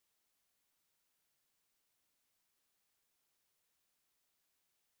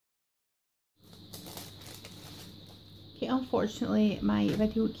unfortunately my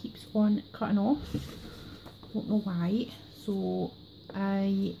video keeps on cutting off. Don't know why. So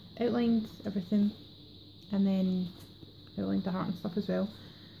I outlined everything and then outlined the heart and stuff as well.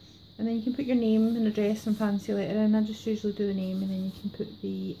 And then you can put your name and address and fancy lettering. I just usually do the name and then you can put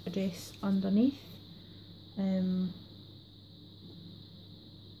the address underneath. So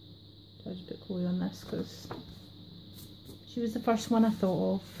I just put Chloe on this because she was the first one I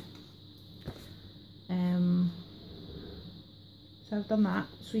thought of. So I've done that.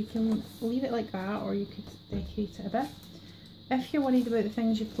 So you can leave it like that or you could decorate it a bit. If you're worried about the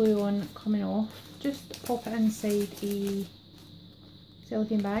things you glue on coming off, just pop it inside a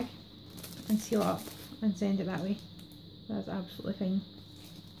cellophane bag and seal it up and send it that way. That's absolutely fine.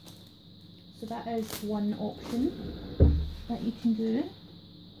 So that is one option that you can do,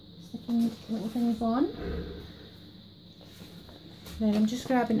 sticking little things on. Then I'm just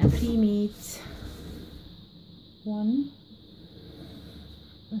grabbing a pre-made one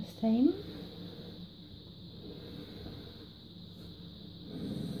this time.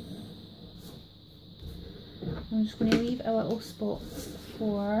 I'm just going to leave a little spot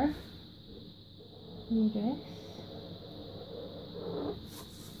for the address.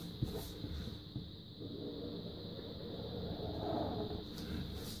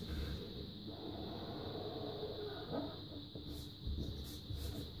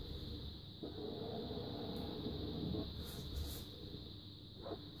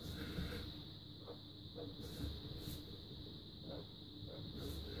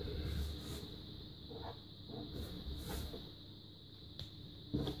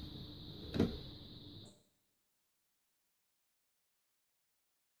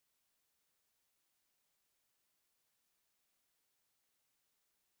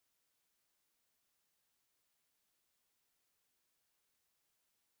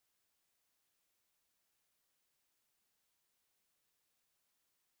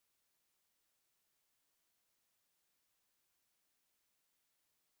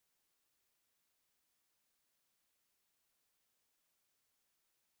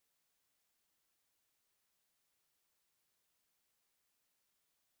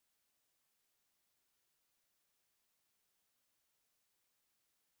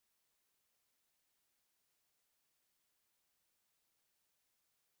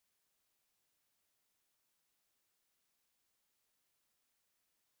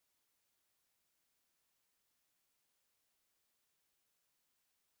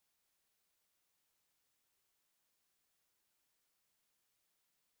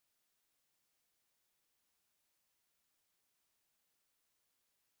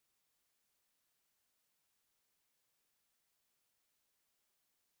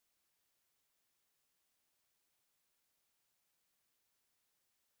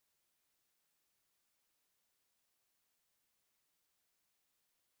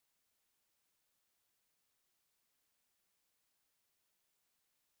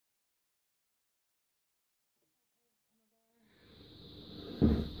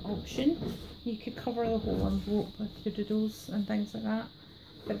 Option. You could cover the whole envelope with your doodles and things like that,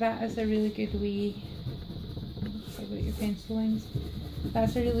 but that is a really good way. Sorry about your pencil lines.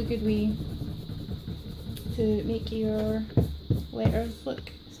 That's a really good way to make your letters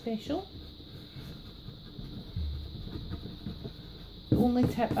look special. The only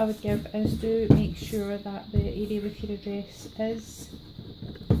tip I would give is to make sure that the area with your address is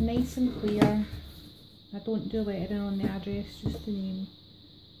nice and clear. I don't do lettering on the address, just the name.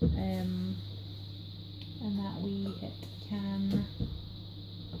 And that way it can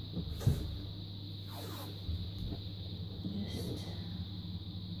just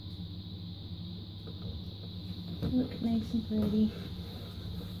look nice and pretty.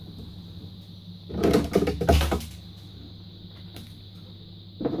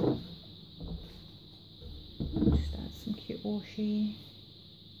 Just add some cute washi.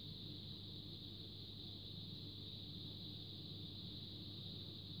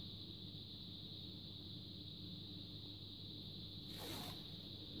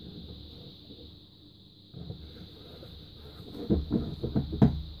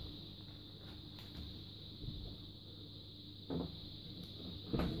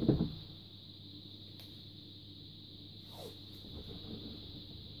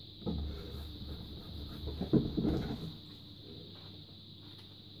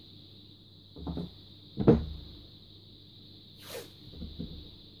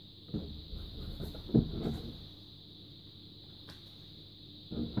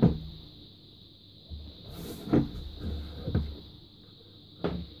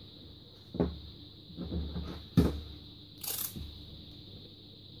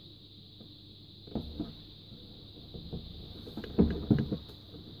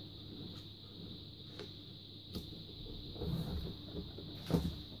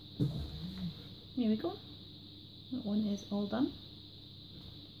 There we go. That one is all done.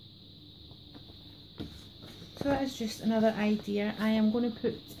 So that is just another idea. I am going to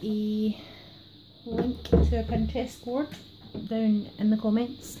put a link to a Pinterest board down in the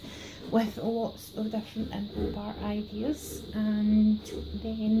comments with lots of different envelope art ideas, and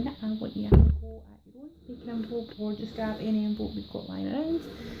then I want you to have a go at your own. Make an envelope or just grab any envelope you've got lying around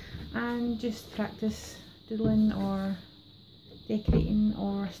and just practice doodling or decorating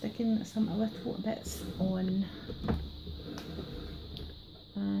or sticking some little bits on,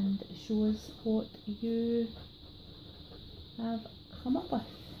 and show us what you have come up with.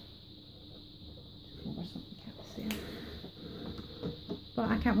 Just over something there.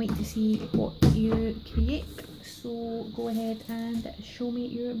 But I can't wait to see what you create, so go ahead and show me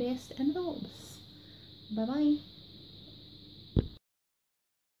your best envelopes. Bye bye.